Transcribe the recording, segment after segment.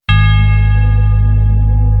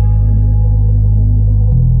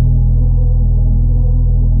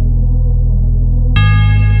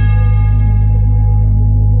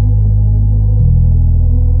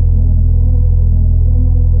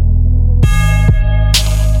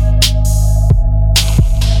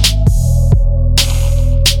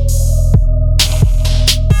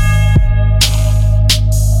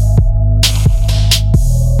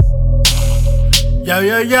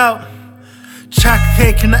yo. Chocolate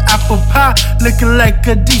cake and the apple pie, looking like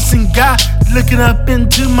a decent guy. Looking up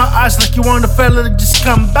into my eyes like you want a fella to just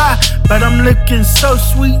come by. But I'm looking so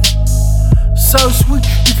sweet,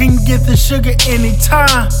 you can get the sugar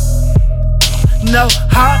anytime. No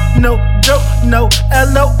high, no dope, no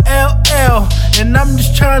LOLL. And I'm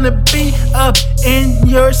just trying to be up in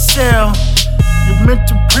your cell. Your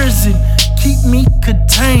mental prison, keep me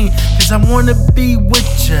contained, cause I wanna be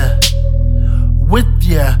with ya.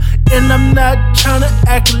 And I'm not tryna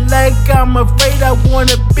act like I'm afraid. I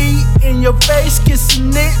wanna be in your face,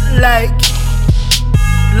 kissing it like.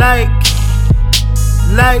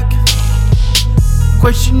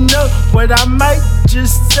 Cause you know what I might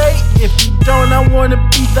just say. If you don't, I wanna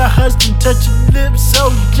be the husband. Touch your lips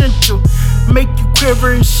so gentle, make you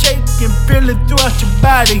quiver and shake and feel it throughout your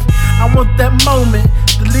body. I want that moment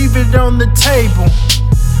to leave it on the table.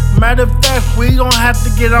 Matter of fact, we gon' have to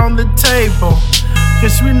get on the table,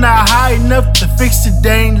 cause we not high enough to fix the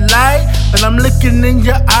dang light. But I'm looking in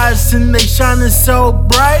your eyes and they shining so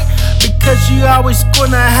bright, because you always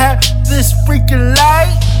gonna have this freaking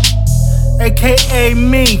light, aka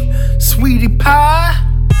me, sweetie pie.